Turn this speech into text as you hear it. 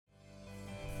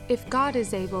If God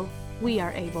is able, we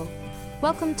are able.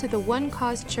 Welcome to the One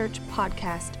Cause Church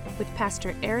podcast with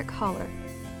Pastor Eric Holler.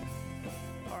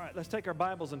 All right, let's take our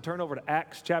Bibles and turn over to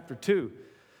Acts chapter 2.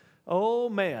 Oh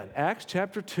man, Acts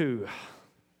chapter 2.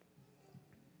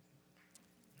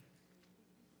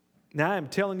 Now, I'm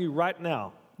telling you right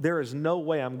now, there is no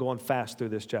way I'm going fast through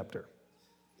this chapter.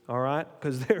 All right?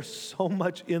 Because there's so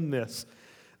much in this.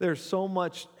 There's so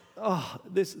much.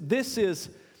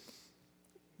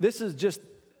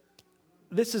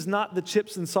 This is not the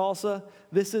chips and salsa.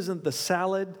 This isn't the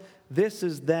salad. This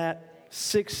is that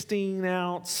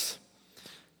 16-ounce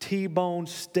T-bone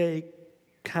steak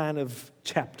kind of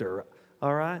chapter.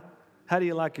 All right? How do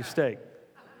you like your steak?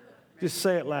 Just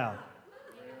say it loud.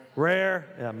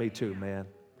 Rare? Yeah, me too, man.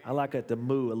 I like it to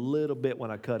moo a little bit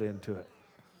when I cut into it.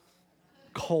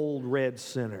 Cold red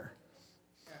center.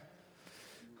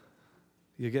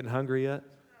 You getting hungry yet?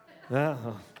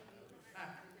 Uh-huh.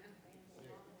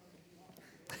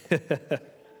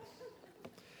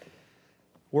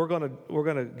 We're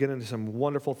gonna get into some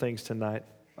wonderful things tonight,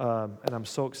 and I'm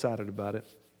so excited about it.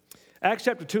 Acts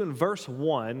chapter 2 and verse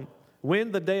 1,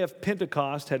 when the day of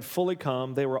Pentecost had fully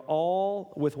come, they were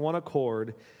all with one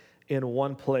accord in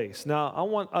one place. Now, I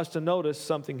want us to notice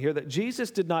something here, that Jesus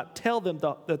did not tell them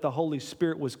that the Holy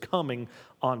Spirit was coming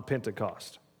on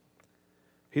Pentecost.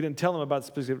 He didn't tell them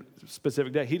about the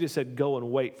specific day. He just said, go and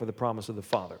wait for the promise of the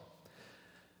Father.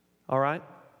 All right?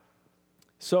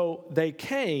 So they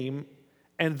came,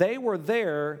 and they were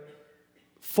there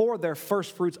for their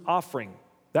first fruits offering.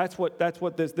 That's what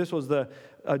this was a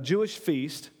Jewish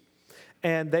feast.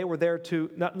 And they were there to,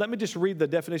 now let me just read the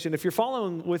definition. If you're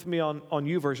following with me on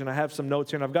YouVersion, I have some notes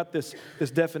here, and I've got this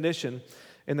definition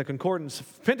in the concordance.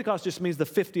 Pentecost just means the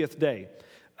 50th day.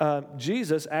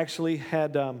 Jesus actually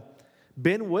had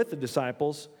been with the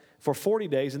disciples for 40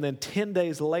 days, and then 10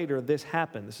 days later, this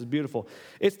happened. This is beautiful.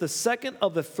 It's the second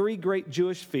of the three great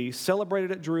Jewish feasts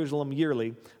celebrated at Jerusalem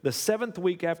yearly, the seventh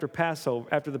week after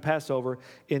the Passover,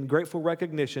 in grateful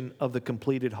recognition of the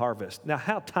completed harvest. Now,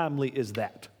 how timely is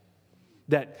that?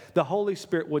 That the Holy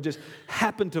Spirit would just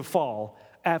happen to fall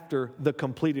after the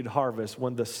completed harvest,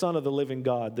 when the Son of the living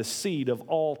God, the seed of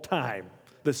all time,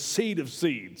 the seed of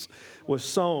seeds, was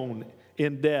sown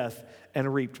in death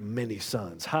and reaped many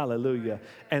sons. Hallelujah.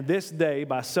 And this day,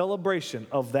 by celebration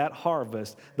of that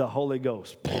harvest, the Holy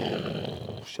Ghost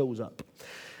shows up.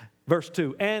 Verse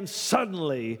 2, and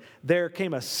suddenly there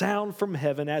came a sound from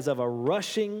heaven as of a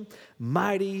rushing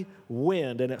mighty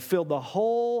wind, and it filled the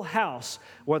whole house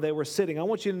where they were sitting. I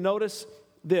want you to notice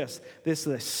this. This is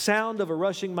the sound of a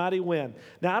rushing mighty wind.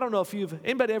 Now, I don't know if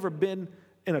anybody ever been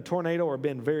in a tornado or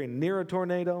been very near a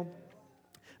tornado?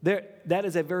 That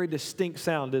is a very distinct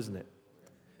sound, isn't it?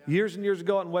 Years and years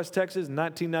ago out in West Texas, in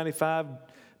 1995,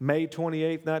 May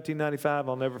 28th, 1995,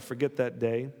 I'll never forget that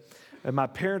day. And my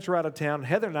parents were out of town.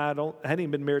 Heather and I hadn't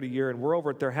even been married a year, and we're over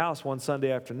at their house one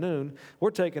Sunday afternoon. We're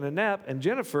taking a nap, and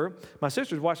Jennifer, my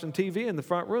sister's watching TV in the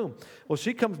front room. Well,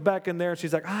 she comes back in there, and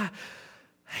she's like, I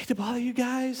hate to bother you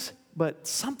guys, but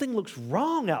something looks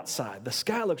wrong outside. The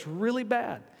sky looks really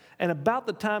bad. And about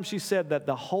the time she said that,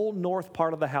 the whole north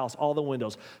part of the house, all the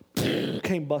windows,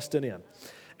 came busting in.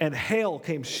 And hail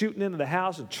came shooting into the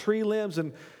house, and tree limbs.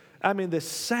 And I mean, the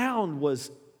sound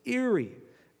was eerie.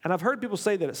 And I've heard people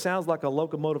say that it sounds like a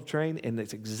locomotive train, and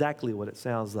it's exactly what it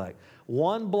sounds like.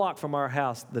 1 block from our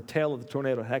house, the tail of the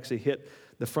tornado actually hit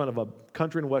the front of a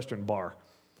country and western bar.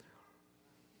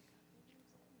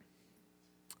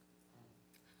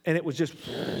 And it was just,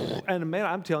 and man,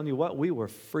 I'm telling you what, we were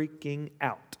freaking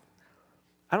out.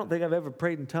 I don't think I've ever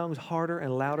prayed in tongues harder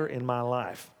and louder in my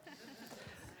life.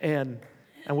 And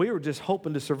we were just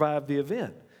hoping to survive the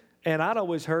event. And I'd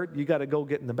always heard, you got to go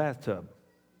get in the bathtub.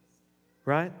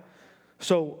 Right?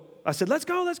 So I said, let's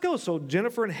go. So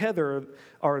Jennifer and Heather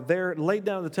are there laid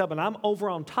down in the tub, and I'm over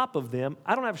on top of them.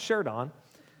 I don't have a shirt on.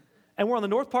 And we're on the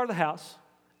north part of the house,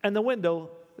 and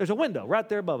there's a window right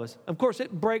there above us. Of course,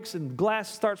 it breaks and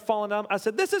glass starts falling down. I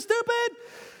said, this is stupid.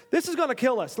 This is going to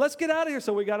kill us. Let's get out of here.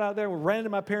 So we got out there, and we ran into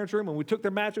my parents' room, and we took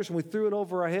their mattress, and we threw it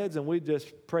over our heads, and we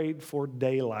just prayed for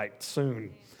daylight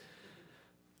soon.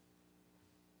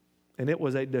 And it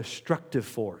was a destructive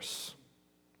force.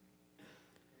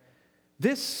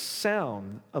 This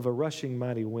sound of a rushing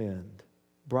mighty wind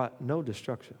brought no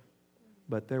destruction,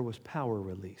 but there was power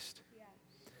released.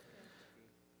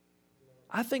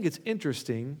 I think it's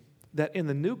interesting that in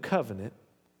the new covenant,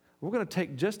 we're going to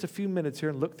take just a few minutes here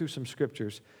and look through some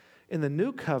scriptures. In the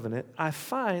new covenant, I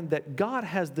find that God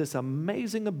has this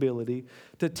amazing ability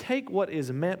to take what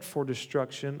is meant for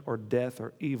destruction or death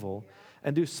or evil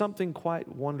and do something quite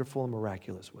wonderful and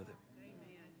miraculous with it.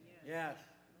 Yes.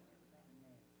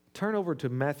 turn over to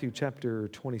Matthew chapter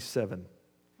 27.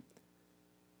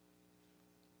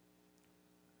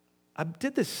 I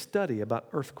did this study about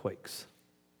earthquakes.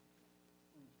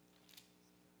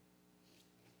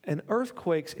 And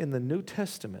earthquakes in the New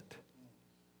Testament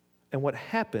and what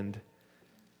happened,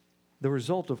 the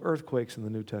result of earthquakes in the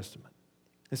New Testament.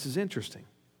 This is interesting.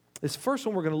 This first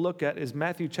one we're going to look at is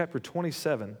Matthew chapter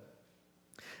 27.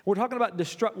 We're talking about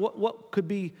what could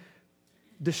be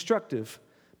destructive,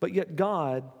 but yet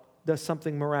God does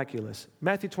something miraculous.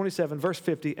 Matthew 27, verse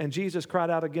 50, and Jesus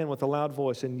cried out again with a loud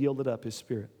voice and yielded up his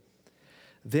spirit.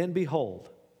 Then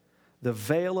behold, the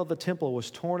veil of the temple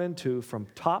was torn in two from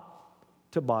top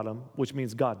to bottom, which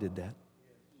means God did that.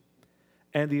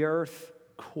 And the earth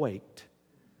quaked,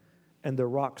 and the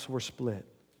rocks were split.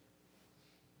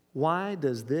 Why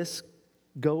does this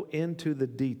go into the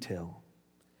detail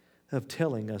of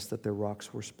telling us that the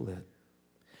rocks were split?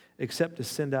 Except to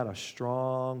send out a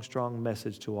strong, strong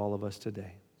message to all of us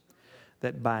today.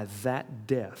 That by that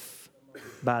death,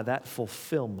 by that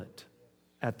fulfillment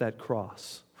at that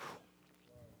cross,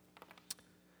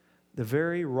 the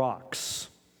very rocks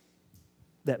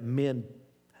that men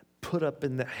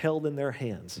held in their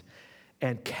hands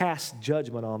and cast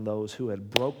judgment on those who had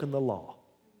broken the law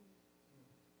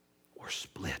were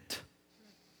split,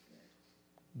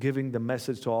 giving the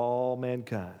message to all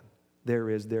mankind. There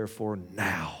is therefore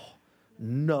now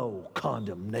no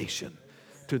condemnation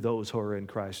to those who are in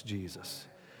Christ Jesus.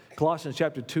 Colossians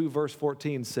chapter 2, verse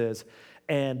 14 says,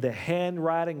 and the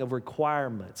handwriting of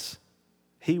requirements,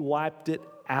 he wiped it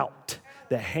out.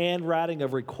 The handwriting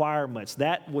of requirements,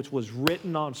 that which was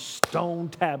written on stone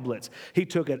tablets, he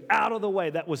took it out of the way.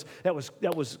 That was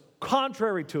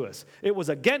contrary to us. It was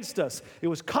against us. It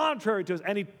was contrary to us.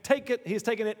 And he's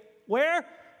taken it where?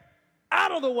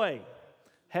 Out of the way,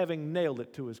 having nailed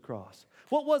it to his cross.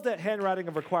 What was that handwriting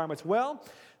of requirements? Well,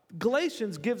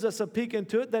 Galatians gives us a peek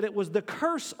into it, that it was the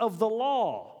curse of the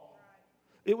law.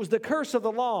 It was the curse of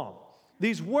the law.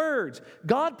 These words,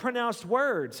 God pronounced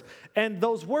words, and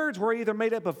those words were either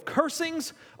made up of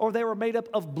cursings or they were made up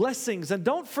of blessings. And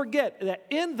don't forget that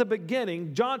in the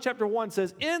beginning, John chapter 1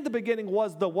 says, in the beginning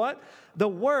was the what? The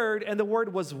Word, and the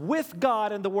Word was with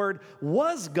God, and the Word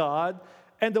was God,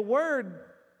 and the Word,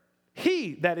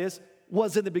 He, that is,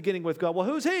 was in the beginning with God. Well,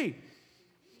 who's He?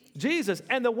 Jesus.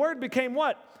 And the Word became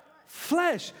what?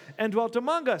 Flesh, and dwelt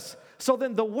among us. So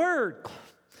then the Word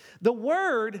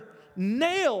was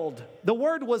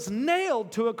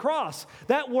nailed to a cross.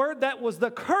 That word that was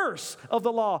the curse of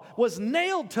the law was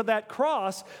nailed to that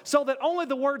cross so that only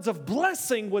the words of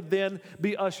blessing would then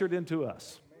be ushered into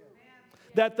us.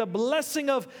 That the blessing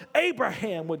of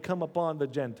Abraham would come upon the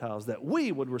Gentiles, that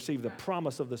we would receive the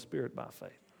promise of the Spirit by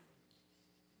faith.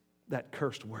 That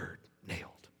cursed word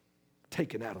nailed,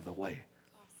 taken out of the way.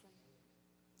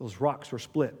 Those rocks were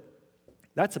split.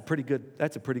 That's a pretty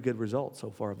good result so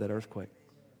far of that earthquake.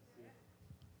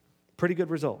 Pretty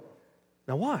good result.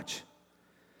 Now watch.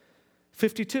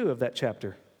 52 of that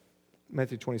chapter,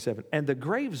 Matthew 27. And the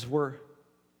graves were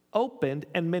opened,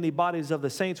 and many bodies of the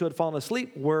saints who had fallen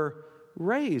asleep were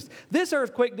raised. This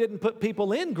earthquake didn't put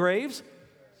people in graves.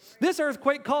 This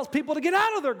earthquake caused people to get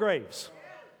out of their graves.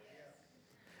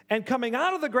 And coming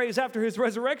out of the graves after his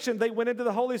resurrection, they went into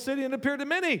the holy city and appeared to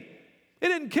many. It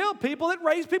didn't kill people, it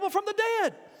raised people from the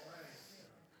dead.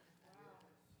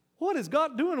 What is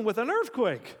God doing with an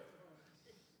earthquake?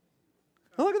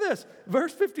 Now look at this,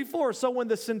 verse 54. So when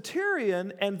the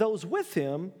centurion and those with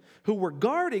him who were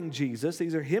guarding Jesus,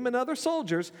 these are him and other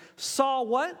soldiers, saw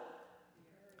what?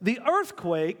 The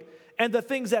earthquake and the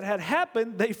things that had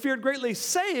happened, they feared greatly,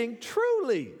 saying,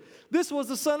 truly, this was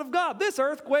the Son of God. This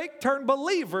earthquake turned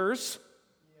believers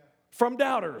from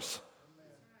doubters.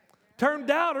 Turned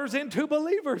doubters into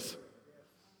believers.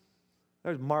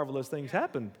 There's marvelous things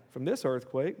happen from this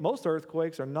earthquake. Most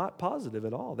earthquakes are not positive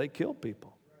at all. They kill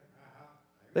people.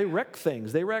 They wreck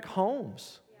things. They wreck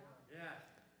homes.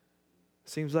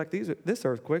 Seems like this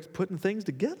earthquake's putting things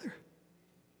together.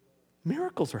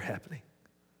 Miracles are happening.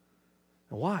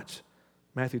 Now watch.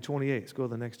 Matthew 28. Let's go to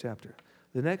the next chapter.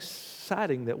 The next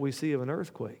sighting that we see of an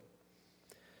earthquake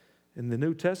in the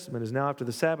New Testament is now after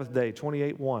the Sabbath day,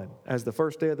 28:1. As the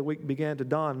first day of the week began to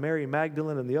dawn, Mary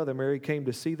Magdalene and the other Mary came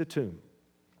to see the tomb.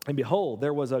 And behold,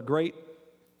 there was a great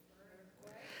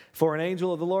for an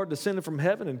angel of the Lord descended from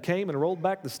heaven and came and rolled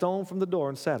back the stone from the door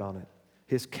and sat on it.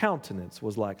 His countenance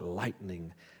was like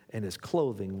lightning and his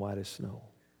clothing white as snow.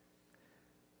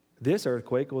 This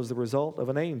earthquake was the result of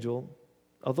an angel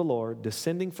of the Lord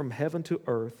descending from heaven to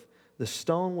earth. The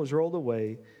stone was rolled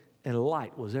away and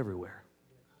light was everywhere.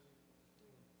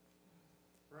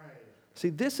 See,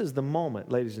 this is the moment,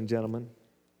 ladies and gentlemen.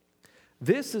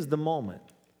 This is the moment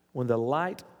when the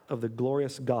light of the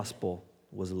glorious gospel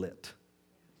was lit.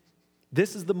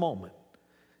 This is the moment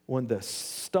when the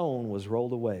stone was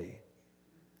rolled away.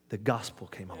 The gospel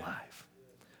came alive.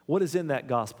 What is in that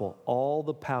gospel? All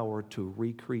the power to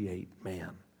recreate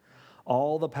man.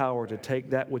 All the power to take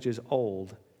that which is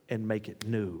old and make it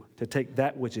new. To take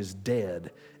that which is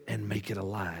dead and make it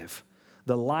alive.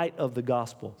 The light of the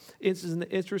gospel. Isn't it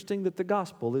interesting that the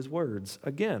gospel is words?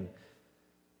 Again,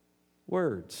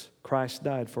 words. Christ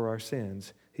died for our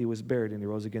sins. He was buried and he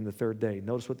rose again the third day.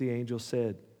 Notice what the angel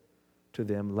said to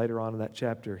them later on in that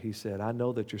chapter. He said, I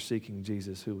know that you're seeking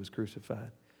Jesus who was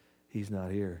crucified. He's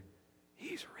not here.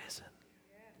 He's risen.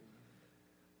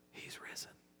 He's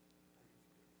risen.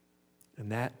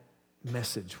 And that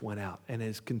message went out and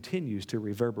it continues to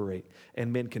reverberate.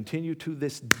 And men continue to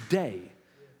this day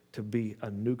to be a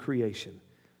new creation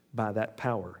by that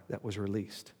power that was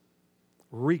released.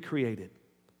 Recreated.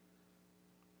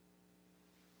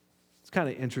 It's kind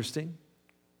of interesting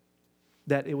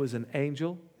that it was an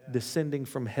angel descending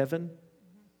from heaven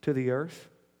to the earth,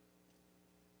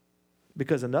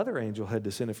 because another angel had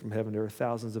descended from heaven to earth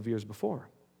thousands of years before,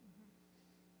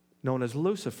 known as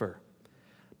Lucifer.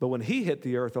 But when he hit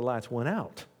the earth, the lights went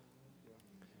out.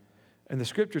 And the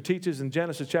scripture teaches in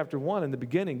Genesis chapter 1, in the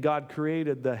beginning, God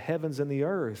created the heavens and the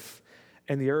earth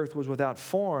was without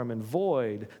form and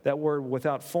void. That word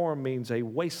without form means a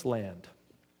wasteland.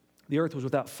 The earth was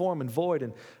without form and void,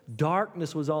 and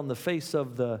darkness was on the face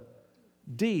of the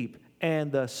deep.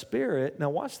 And the Spirit, now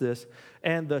watch this,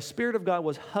 and the Spirit of God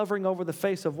was hovering over the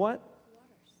face of what?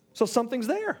 So something's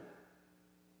there.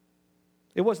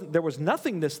 There was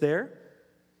nothingness there.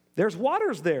 There's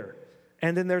waters there.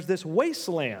 And then there's this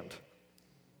wasteland.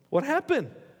 What happened?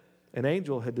 An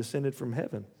angel had descended from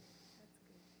heaven.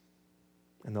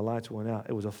 And the lights went out.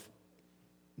 It was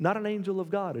not an angel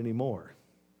of God anymore,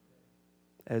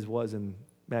 as was in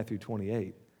Matthew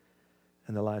 28.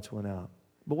 And the lights went out.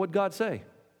 But what did God say?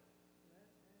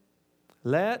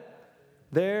 Let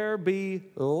there be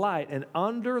light. And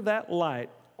under that light,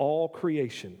 all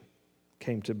creation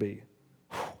came to be.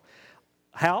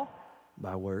 How?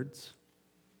 By words.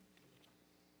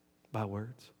 By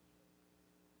words.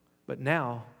 But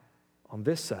now, on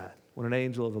this side, when an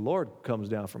angel of the Lord comes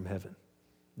down from heaven,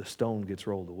 the stone gets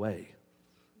rolled away.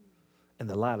 And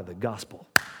the light of the gospel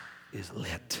is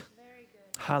lit. Very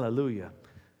good. Hallelujah.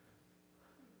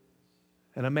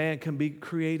 And a man can be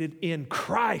created in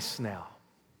Christ now.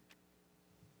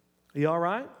 You all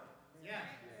right? Yeah.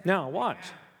 Now, watch.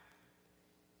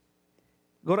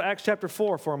 Go to Acts chapter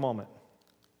 4 for a moment.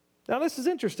 Now, this is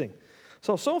interesting.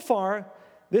 So far,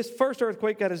 this first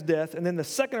earthquake at his death, and then the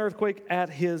second earthquake at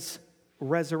his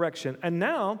resurrection. And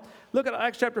now, look at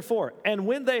Acts chapter 4. And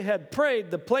when they had prayed,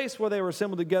 the place where they were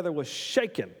assembled together was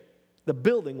shaken. The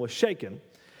building was shaken.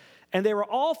 And they were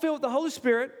all filled with the Holy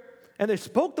Spirit, and they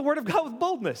spoke the word of God with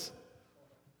boldness.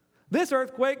 This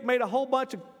earthquake made a whole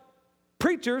bunch of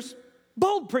preachers,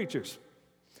 bold preachers.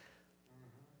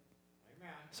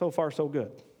 Amen. So far, so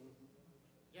good.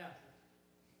 Yeah.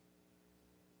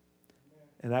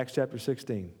 In Acts chapter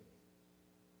 16,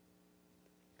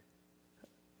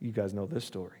 you guys know this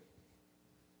story.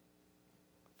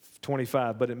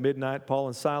 25, but at midnight, Paul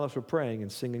and Silas were praying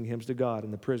and singing hymns to God,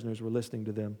 and the prisoners were listening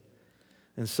to them.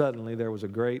 And suddenly there was a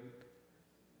great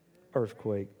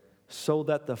earthquake, so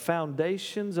that the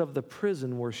foundations of the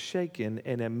prison were shaken,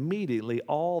 and immediately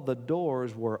all the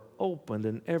doors were opened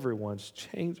and everyone's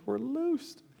chains were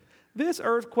loosed. This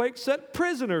earthquake set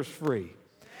prisoners free.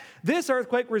 This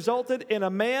earthquake resulted in a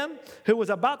man who was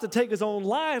about to take his own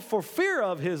life for fear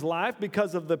of his life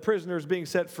because of the prisoners being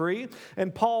set free.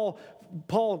 And Paul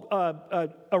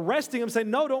arresting him, saying,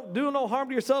 no, don't do no harm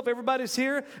to yourself. Everybody's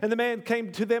here. And the man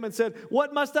came to them and said,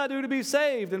 what must I do to be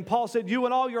saved? And Paul said, you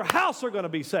and all your house are going to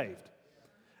be saved.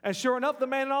 And sure enough, the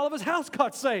man and all of his house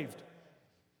got saved.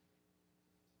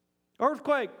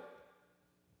 Earthquake.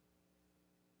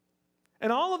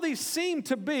 And all of these seem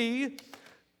to be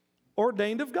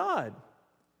ordained of God.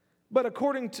 But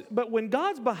when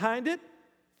God's behind it,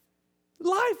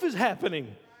 life is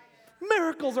happening.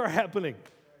 Miracles are happening.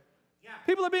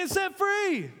 People are being set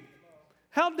free.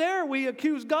 How dare we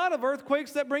accuse God of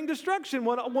earthquakes that bring destruction?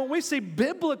 When we see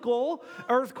biblical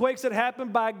earthquakes that happen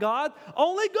by God,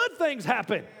 only good things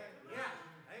happen.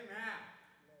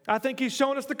 I think he's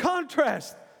shown us the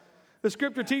contrast. The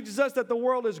scripture teaches us that the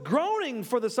world is groaning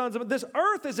for the sons of... This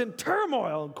earth is in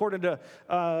turmoil, according to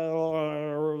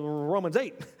Romans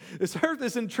 8. This earth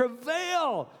is in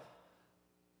travail,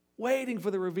 waiting for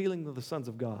the revealing of the sons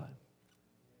of God.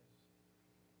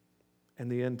 In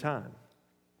the end time,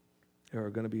 there are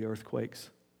going to be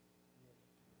earthquakes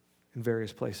in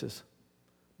various places,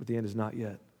 but the end is not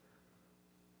yet.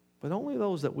 But only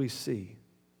those that we see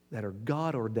that are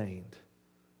God ordained,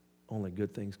 only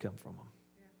good things come from them.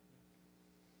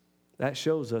 That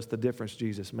shows us the difference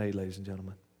Jesus made, ladies and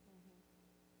gentlemen.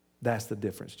 That's the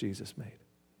difference Jesus made.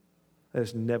 Let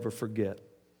us never forget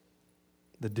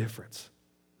the difference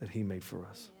that he made for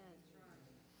us.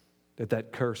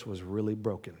 That curse was really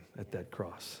broken at that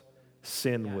cross.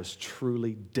 Sin was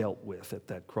truly dealt with at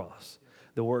that cross.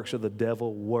 The works of the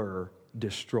devil were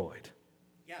destroyed.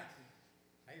 Yes.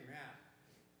 Amen.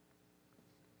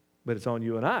 But it's on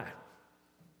you and I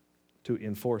to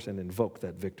enforce and invoke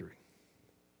that victory.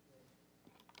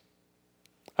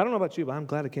 I don't know about you, but I'm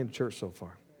glad I came to church so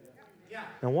far. Yeah.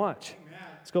 Now watch. Amen.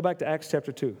 Let's go back to Acts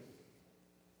chapter 2.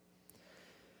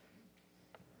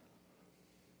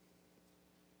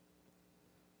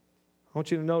 I want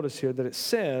you to notice here that it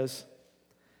says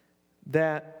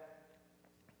that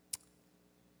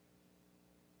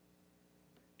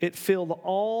it filled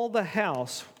all the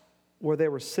house where they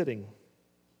were sitting.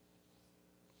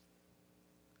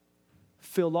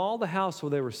 Filled all the house where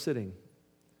they were sitting.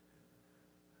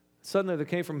 Suddenly there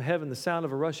came from heaven the sound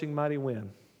of a rushing mighty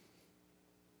wind.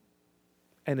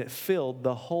 And it filled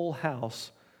the whole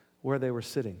house where they were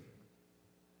sitting.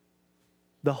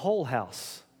 The whole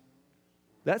house.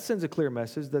 That sends a clear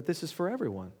message that this is for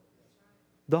everyone.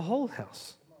 The whole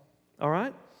house. All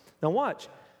right? Now watch.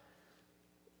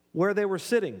 Where they were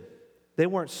sitting, they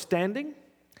weren't standing,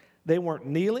 they weren't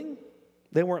kneeling,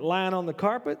 they weren't lying on the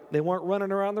carpet, they weren't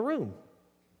running around the room.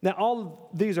 Now, all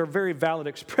of these are very valid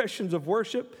expressions of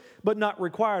worship, but not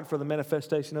required for the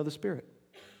manifestation of the Spirit.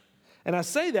 And I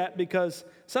say that because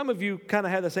some of you kind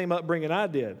of had the same upbringing I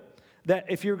did. That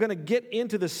if you're going to get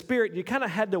into the Spirit, you kind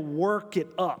of had to work it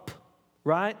up,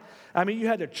 right? I mean, you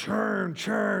had to churn.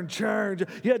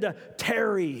 You had to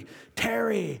tarry.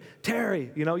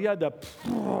 You know, you had to,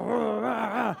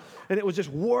 and it was just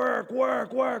work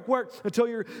until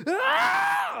you're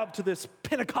up to this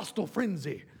Pentecostal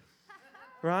frenzy,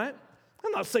 right?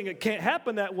 I'm not saying it can't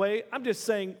happen that way. I'm just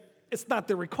saying it's not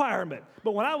the requirement.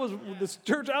 But when I was, this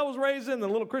church I was raised in, the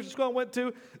little Christian school I went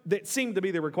to, that seemed to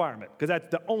be the requirement because that's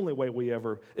the only way we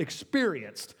ever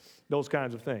experienced those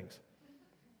kinds of things.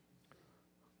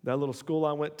 That little school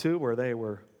I went to where they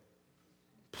were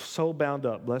so bound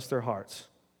up, bless their hearts.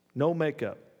 No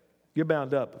makeup. You're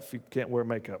bound up if you can't wear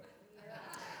makeup.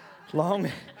 Long,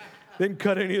 didn't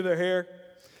cut any of their hair.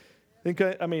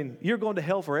 You're going to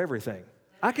hell for everything.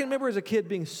 I can remember as a kid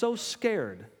being so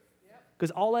scared because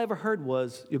all I ever heard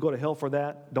was, you go to hell for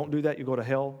that. Don't do that, you go to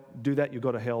hell. Do that, you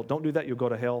go to hell. Don't do that, you go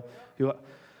to hell. And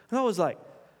I was like,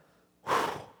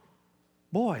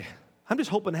 boy, I'm just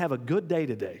hoping to have a good day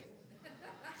today.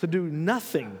 To do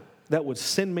nothing that would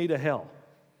send me to hell.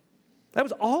 That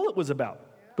was all it was about.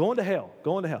 Going to hell.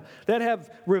 They'd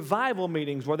have revival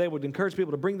meetings where they would encourage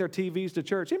people to bring their TVs to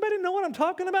church. Anybody know what I'm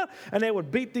talking about? And they would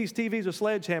beat these TVs with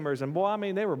sledgehammers. And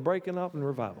boy, they were breaking up in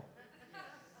revival.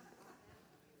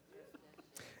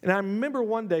 And I remember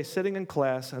one day sitting in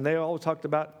class, and they always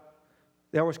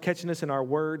catching us in our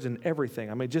words and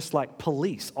everything. Just like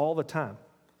police all the time.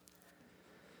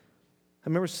 I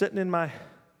remember sitting in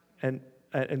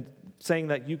and saying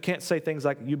that you can't say things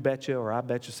like, you betcha, or I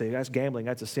betcha. Say, that's gambling,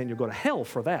 that's a sin. You'll go to hell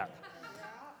for that.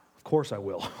 Of course I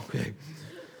will. Okay.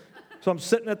 So I'm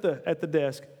sitting at the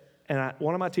desk, and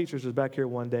one of my teachers was back here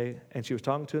one day, and she was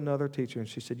talking to another teacher, and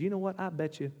she said, you know what, I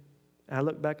bet you. And I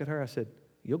looked back at her, I said,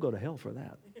 you'll go to hell for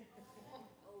that.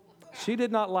 She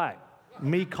did not like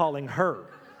me calling her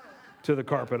to the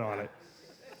carpet on it.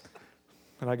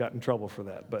 And I got in trouble for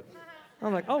that. But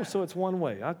I'm like, oh, so it's one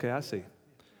way. Okay, I see.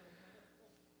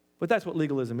 But that's what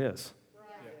legalism is.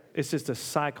 It's just a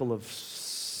cycle of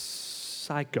psychoness.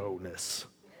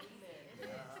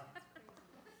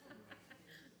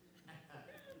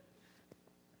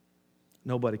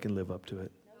 Nobody can live up to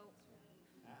it.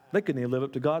 They couldn't even live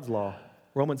up to God's law.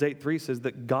 Romans 8:3 says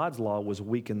that God's law was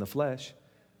weak in the flesh.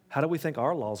 How do we think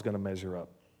our law is going to measure up?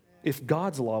 If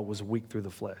God's law was weak through the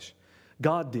flesh.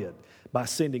 God did by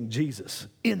sending Jesus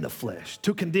in the flesh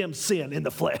to condemn sin in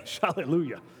the flesh.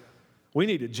 Hallelujah. We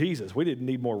needed Jesus. We didn't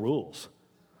need more rules.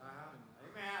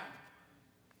 Amen.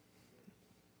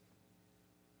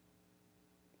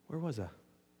 Where was I?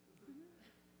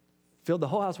 Filled the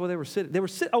whole house where they were sitting. They were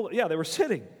sitting. They were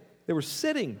sitting. They were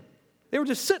sitting. They were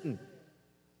just sitting.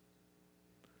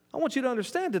 I want you to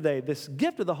understand today, this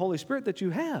gift of the Holy Spirit that you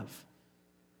have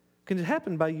can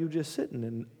happen by you just sitting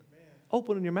and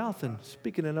opening your mouth and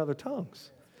speaking in other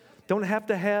tongues. Don't have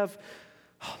to have,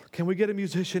 can we get a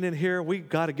musician in here? We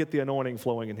got to get the anointing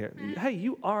flowing in here. Hey,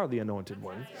 you are the anointed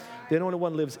one. The anointed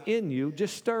one lives in you.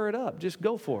 Just stir it up. Just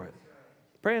go for it.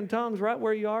 Pray in tongues right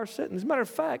where you are sitting. As a matter of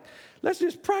fact, let's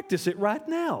just practice it right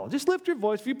now. Just lift your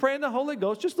voice. If you pray in the Holy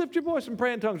Ghost, just lift your voice and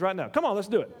pray in tongues right now. Come on, let's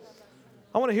do it.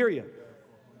 I want to hear you.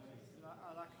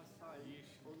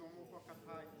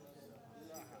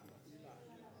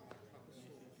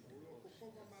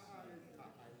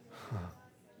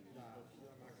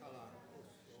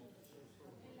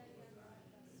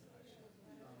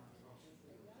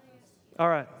 All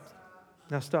right.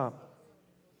 Now stop.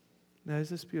 Now, is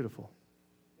this beautiful?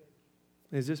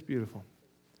 Is this beautiful?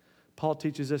 Paul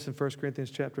teaches us in 1 Corinthians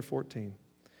chapter 14.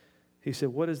 He said,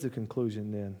 what is the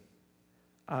conclusion then?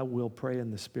 I will pray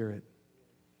in the Spirit,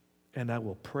 and I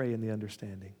will pray in the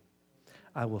understanding.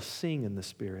 I will sing in the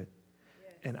Spirit,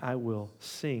 and I will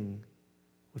sing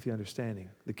with the understanding.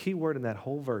 The key word in that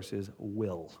whole verse is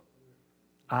will.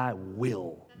 I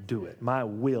will do it. My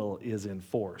will is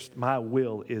enforced. My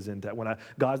will is in that.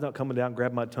 God's not coming down,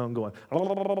 grab my tongue going,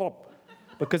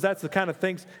 because that's the kind of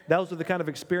things, those are the kind of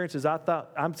experiences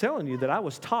I'm telling you that I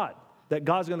was taught that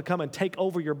God's going to come and take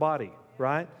over your body,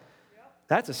 right?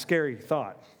 That's a scary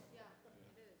thought.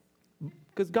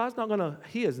 Because God's not going to,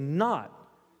 He is not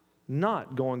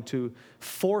going to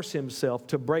force Himself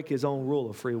to break His own rule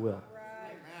of free will.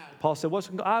 Paul said,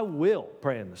 I will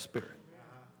pray in the Spirit.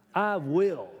 I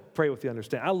will pray with the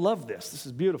understanding. I love this. This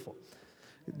is beautiful.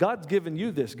 God's given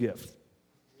you this gift.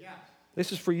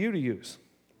 This is for you to use.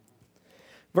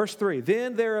 Verse 3,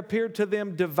 then there appeared to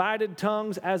them divided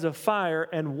tongues as of fire,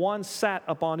 and one sat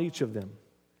upon each of them.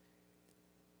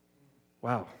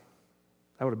 Wow.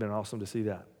 That would have been awesome to see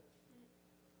that.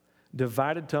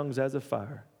 Divided tongues as of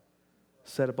fire,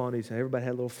 set upon each. And everybody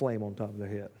had a little flame on top of their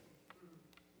head.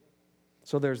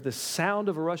 So there's this sound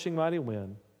of a rushing mighty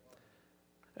wind,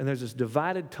 and there's this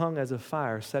divided tongue as of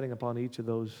fire setting upon each of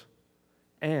those.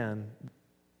 And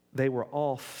they were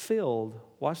all filled,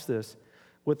 watch this,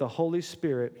 with the Holy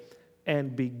Spirit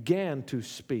and began to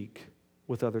speak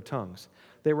with other tongues.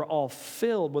 They were all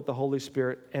filled with the Holy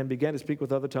Spirit and began to speak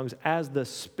with other tongues as the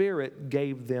Spirit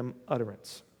gave them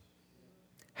utterance.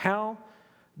 How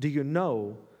do you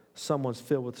know someone's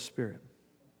filled with the Spirit?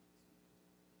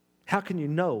 How can you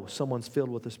know someone's filled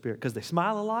with the Spirit? Because they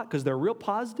smile a lot? Because they're real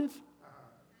positive?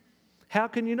 How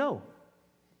can you know?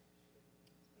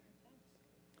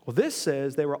 Well, this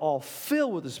says they were all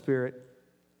filled with the Spirit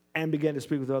and began to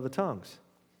speak with other tongues.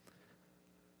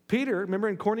 Peter, remember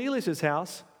in Cornelius'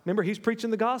 house, remember he's preaching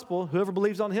the gospel. Whoever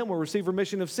believes on him will receive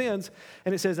remission of sins.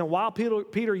 And it says, and while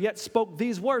Peter yet spoke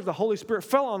these words, the Holy Spirit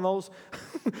fell on those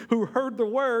who heard the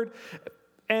word.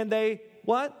 And they,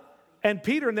 what? And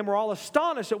Peter and them were all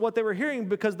astonished at what they were hearing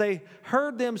because they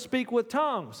heard them speak with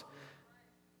tongues.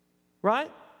 Right?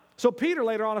 So Peter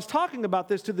later on is talking about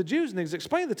this to the Jews, and he's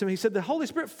explained it to them. He said the Holy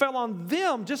Spirit fell on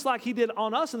them just like He did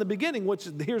on us in the beginning, which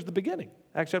here's the beginning,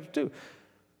 Acts chapter 2.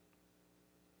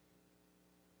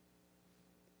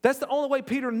 That's the only way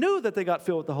Peter knew that they got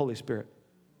filled with the Holy Spirit,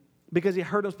 because he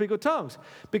heard them speak with tongues.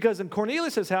 Because in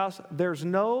Cornelius' house, there's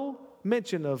no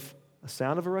mention of a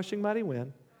sound of a rushing mighty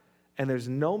wind, and there's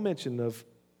no mention of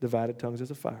divided tongues as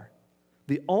a fire.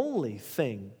 The only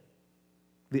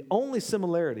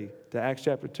similarity to Acts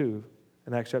chapter 2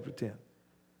 and Acts chapter 10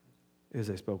 is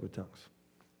they spoke with tongues.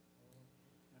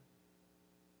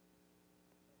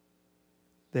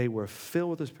 They were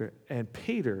filled with the Spirit, and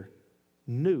Peter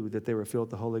knew that they were filled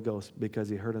with the Holy Ghost because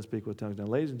he heard them speak with tongues. Now,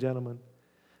 ladies and gentlemen,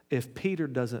 if Peter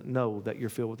doesn't know that you're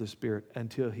filled with the Spirit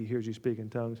until he hears you speak in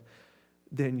tongues,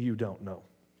 then you don't know.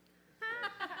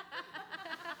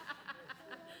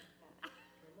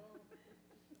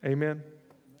 Amen?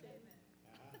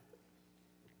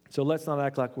 So let's not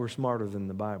act like we're smarter than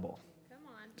the Bible. Come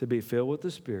on. To be filled with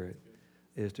the Spirit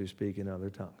is to speak in other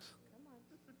tongues.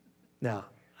 Now,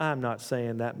 I'm not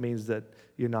saying that means that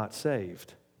you're not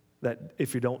saved, that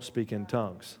if you don't speak in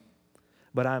tongues.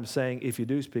 But I'm saying if you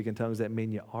do speak in tongues, that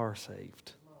means you are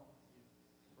saved.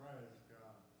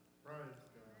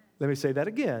 Let me say that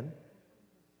again.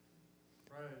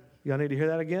 Y'all need to hear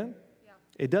that again? Yeah.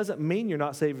 It doesn't mean you're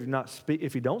not saved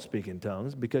if you don't speak in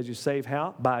tongues, because you're saved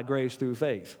how? By grace through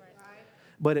faith. Right.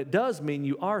 But it does mean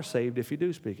you are saved if you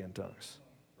do speak in tongues.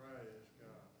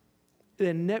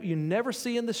 And you never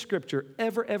see in the Scripture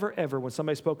ever when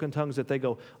somebody spoke in tongues that they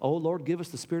go, oh, Lord, give us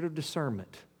the spirit of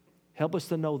discernment. Help us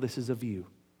to know this is of you.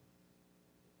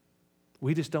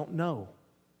 We just don't know.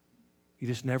 You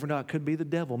just never know. It could be the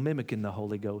devil mimicking the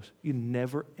Holy Ghost. You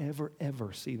never,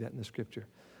 ever see that in the Scripture.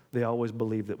 They always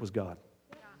believed it was God.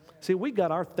 See, we got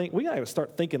to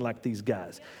start thinking like these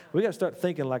guys. We got to start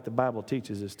thinking like the Bible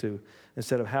teaches us to,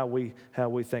 instead of how we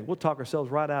think. We'll talk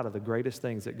ourselves right out of the greatest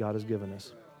things that God has given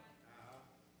us.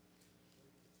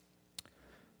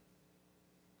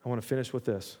 I want to finish with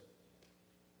this.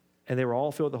 And they were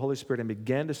all filled with the Holy Spirit and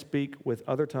began to speak with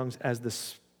other tongues as the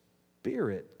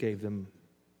Spirit gave them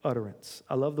utterance.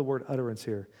 I love the word utterance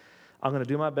here. I'm going to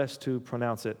do my best to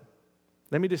pronounce it.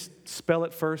 Let me just spell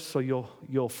it first so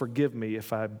you'll forgive me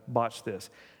if I botch this.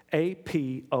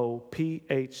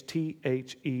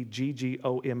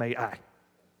 APOPHTHEGGOMAI.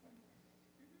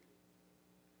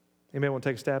 Anybody want to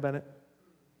take a stab at it?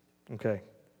 Okay.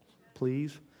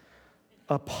 Please.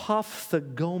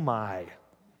 Apophthegomai.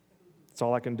 That's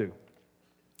all I can do.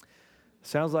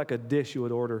 Sounds like a dish you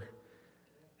would order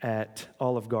at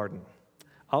Olive Garden.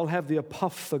 I'll have the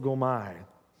apophthegomai.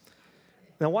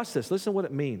 Now watch this. Listen to what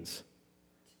it means.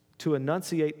 To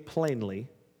enunciate plainly.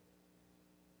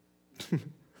 To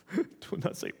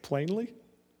enunciate plainly?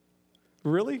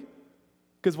 Really?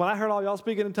 Because when I heard all y'all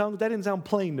speaking in tongues, that didn't sound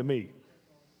plain to me.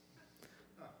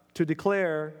 To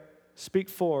declare, speak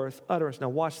forth, utterance. Now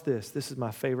watch this. This is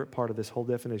my favorite part of this whole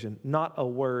definition. Not a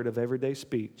word of everyday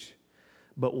speech,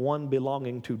 but one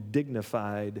belonging to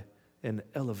dignified and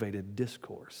elevated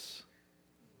discourse.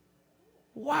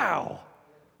 Wow.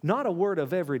 Not a word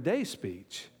of everyday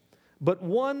speech, but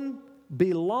one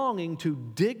belonging to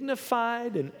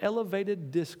dignified and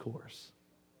elevated discourse.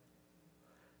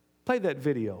 Play that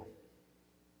video.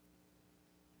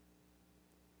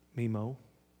 Mimo.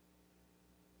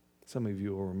 Some of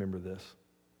you will remember this.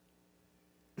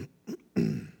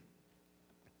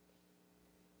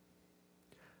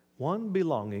 One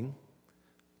belonging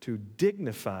to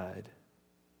dignified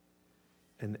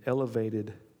and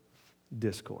elevated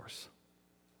discourse.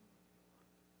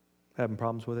 Having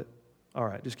problems with it? All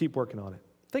right, just keep working on it.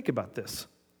 Think about this.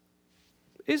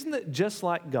 Isn't it just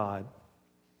like God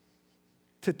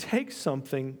to take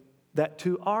something that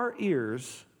to our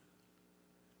ears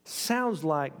sounds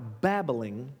like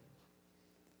babbling,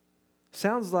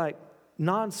 sounds like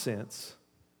nonsense,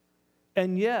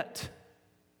 and yet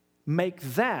make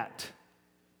that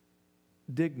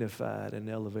dignified and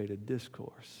elevated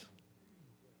discourse?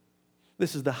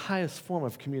 This is the highest form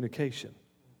of communication.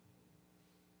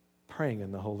 Praying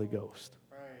in the Holy Ghost.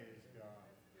 Praise God.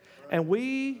 And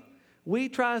we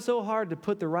try so hard to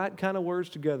put the right kind of words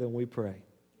together when we pray.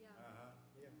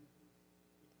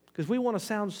 Because we want to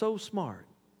sound so smart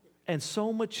and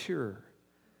so mature.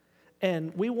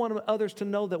 And we want others to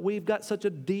know that we've got such a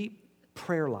deep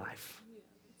prayer life.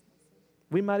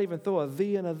 We might even throw a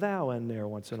thee and a thou in there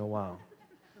once in a while.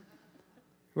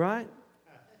 Right?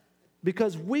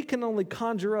 Because we can only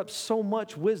conjure up so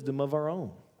much wisdom of our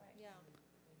own.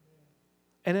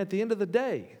 And at the end of the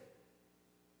day,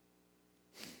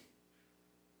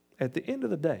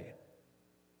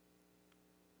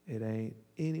 it ain't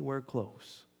anywhere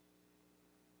close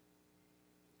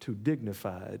to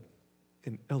dignified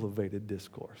and elevated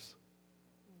discourse.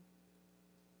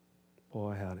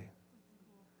 Boy, howdy.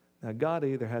 Now, God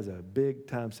either has a big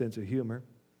time sense of humor,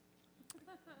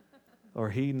 or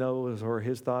He knows, or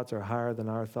His thoughts are higher than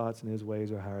our thoughts, and His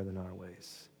ways are higher than our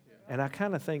ways. And I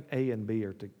kind of think A and B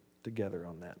are together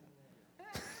on that.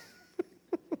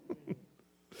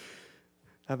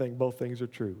 I think both things are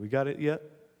true. We got it yet?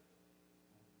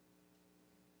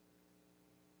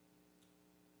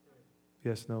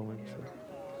 Yes, no, we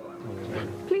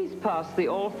Please pass the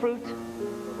all fruit.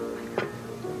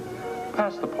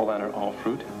 Pass the Polana all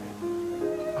fruit.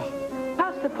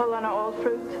 Pass the Polana all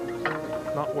fruit.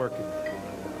 not working.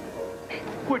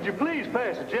 Would you please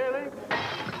pass the jelly?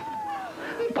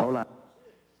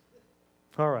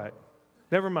 All right.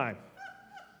 Never mind.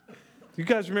 You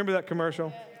guys remember that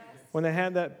commercial? When they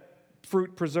had that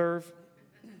fruit preserve?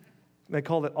 They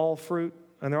called it all fruit.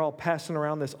 And they're all passing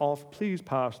around this all, please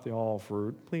pass the all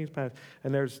fruit. Please pass.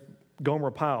 And there's Gomer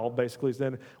Pyle basically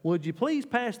saying, would you please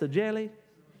pass the jelly?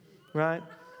 Right?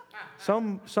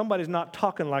 Somebody's not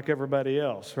talking like everybody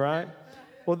else, right?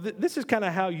 Well, this is kind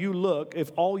of how you look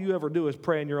if all you ever do is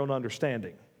pray in your own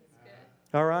understanding.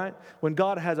 All right? When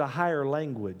God has a higher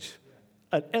language,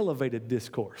 an elevated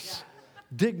discourse,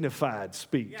 dignified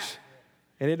speech.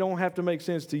 And it don't have to make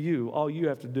sense to you. All you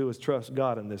have to do is trust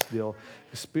God in this deal.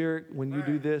 The Spirit, when you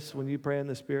do this, when you pray in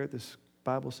the Spirit, this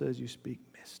Bible says you speak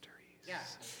mysteries.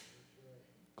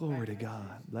 Glory to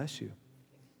God. Bless you.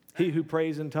 He who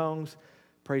prays in tongues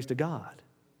prays to God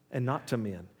and not to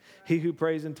men. He who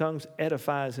prays in tongues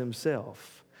edifies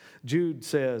himself. Jude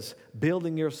says,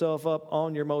 building yourself up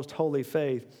on your most holy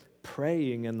faith,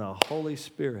 praying in the Holy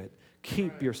Spirit.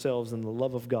 Keep yourselves in the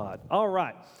love of God. All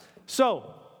right.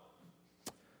 So,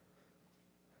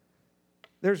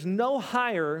 there's no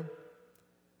higher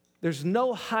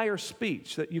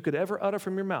speech that you could ever utter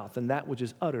from your mouth than that which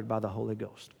is uttered by the Holy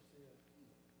Ghost.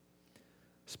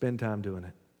 Spend time doing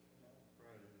it.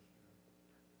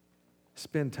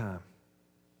 Spend time.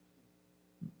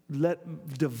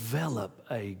 develop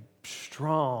a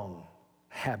strong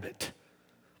habit,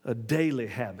 a daily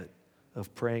habit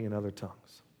of praying in other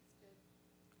tongues.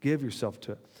 Give yourself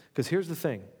to it. Because here's the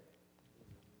thing.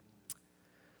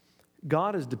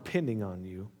 God is depending on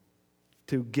you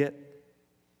to get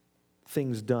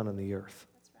things done on the earth.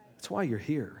 That's why you're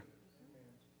here.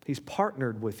 He's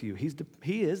partnered with you.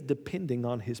 He is depending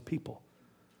on his people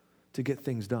to get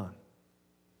things done.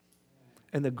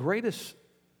 And the greatest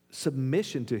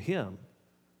submission to him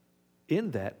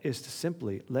in that is to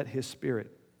simply let his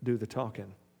Spirit do the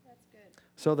talking. That's good.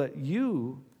 So that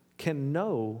you can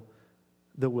know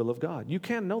the will of God. You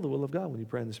can know the will of God when you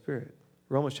pray in the Spirit.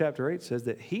 Romans chapter 8 says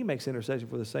that he makes intercession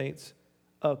for the saints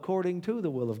according to the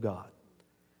will of God.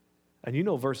 And you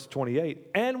know verse 28,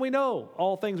 and we know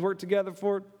all things work together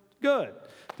for good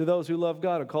to those who love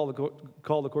God and called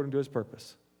according to his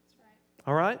purpose. That's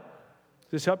right. All right?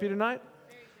 Does this help you tonight?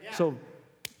 Yeah. So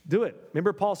do it.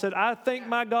 Remember Paul said, I thank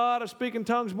my God I speak in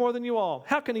tongues more than you all.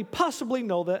 How can he possibly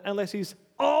know that unless he's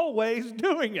always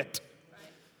doing it?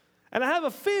 And I have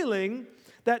a feeling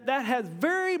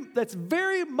that's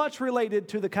very much related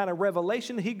to the kind of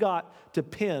revelation he got to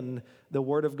pen the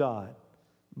Word of God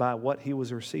by what he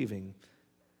was receiving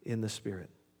in the Spirit.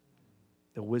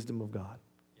 The wisdom of God.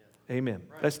 Yeah. Amen.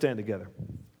 Right. Let's stand together.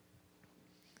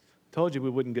 Told you we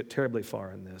wouldn't get terribly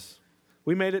far in this.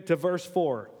 We made it to verse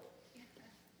 4.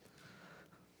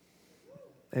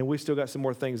 And we still got some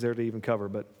more things there to even cover,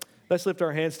 but let's lift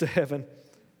our hands to heaven.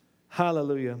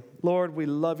 Hallelujah. Lord, we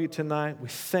love you tonight. We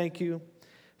thank you.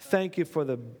 Thank you for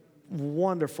the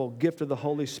wonderful gift of the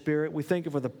Holy Spirit. We thank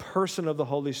you for the person of the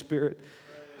Holy Spirit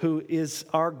who is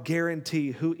our guarantee,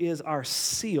 who is our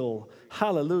seal.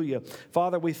 Hallelujah.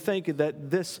 Father, we thank you that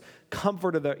this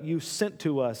comforter that you sent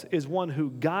to us is one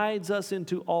who guides us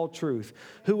into all truth,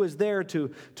 who is there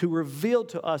to reveal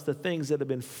to us the things that have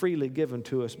been freely given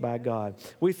to us by God.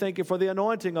 We thank you for the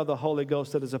anointing of the Holy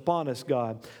Ghost that is upon us,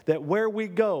 God, that where we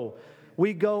go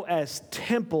as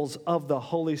temples of the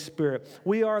Holy Spirit.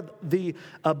 We are the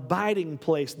abiding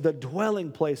place, the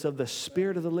dwelling place of the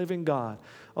Spirit of the living God.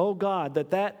 Oh God,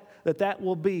 that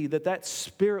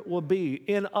Spirit will be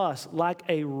in us like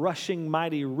a rushing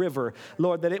mighty river.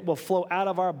 Lord, that it will flow out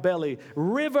of our belly,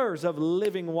 rivers of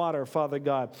living water, Father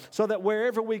God, so that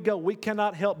wherever we go, we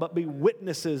cannot help but be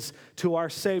witnesses to our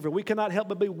Savior. We cannot help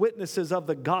but be witnesses of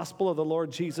the gospel of the Lord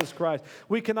Jesus Christ.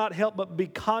 We cannot help but be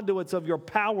conduits of your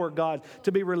power, God,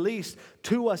 to be released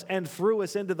to us and through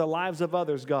us into the lives of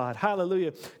others, God.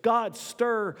 Hallelujah. God,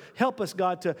 help us,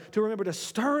 God, to remember to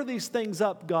stir these things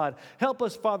up, God. Help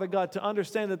us, Father God, to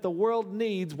understand that the world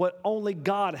needs what only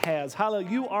God has. Hallelujah.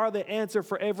 You are the answer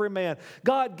for every man.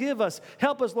 God,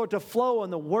 help us, Lord, to flow in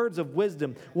the words of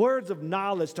wisdom, words of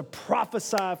knowledge, to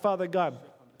prophesy, Father God.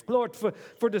 Lord,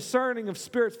 for discerning of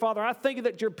spirits, Father, I thank you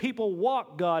that your people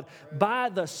walk, God, by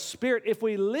the Spirit. If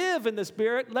we live in the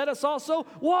Spirit, let us also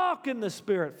walk in the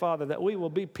Spirit, Father, that we will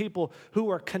be people who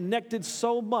are connected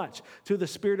so much to the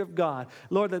Spirit of God.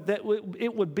 Lord, that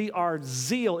it would be our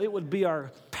zeal, it would be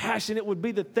our passion, it would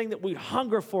be the thing that we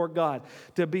hunger for, God,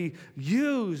 to be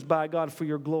used by God for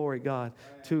your glory, God,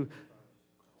 to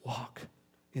walk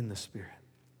in the Spirit.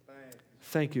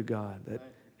 Thank you, God, that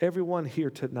everyone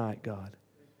here tonight, God,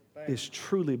 is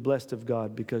truly blessed of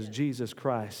God because Jesus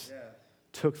Christ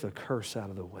took the curse out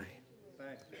of the way.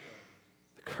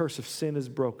 The curse of sin is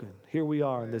broken. Here we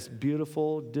are in this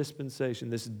beautiful dispensation,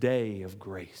 this day of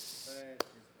grace.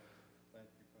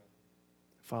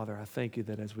 Father, I thank you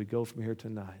that as we go from here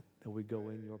tonight, that we go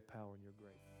in your power and your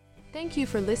grace. Thank you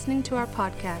for listening to our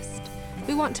podcast.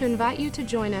 We want to invite you to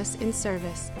join us in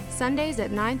service, Sundays at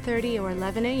 9:30 or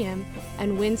 11 a.m.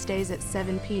 and Wednesdays at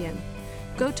 7 p.m.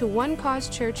 Go to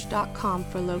onecausechurch.com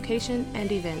for location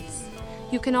and events.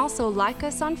 You can also like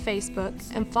us on Facebook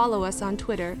and follow us on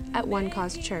Twitter at One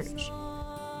Cause Church.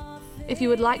 If you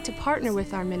would like to partner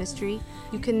with our ministry,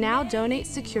 you can now donate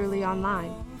securely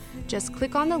online. Just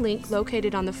click on the link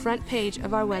located on the front page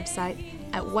of our website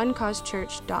at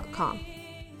onecausechurch.com.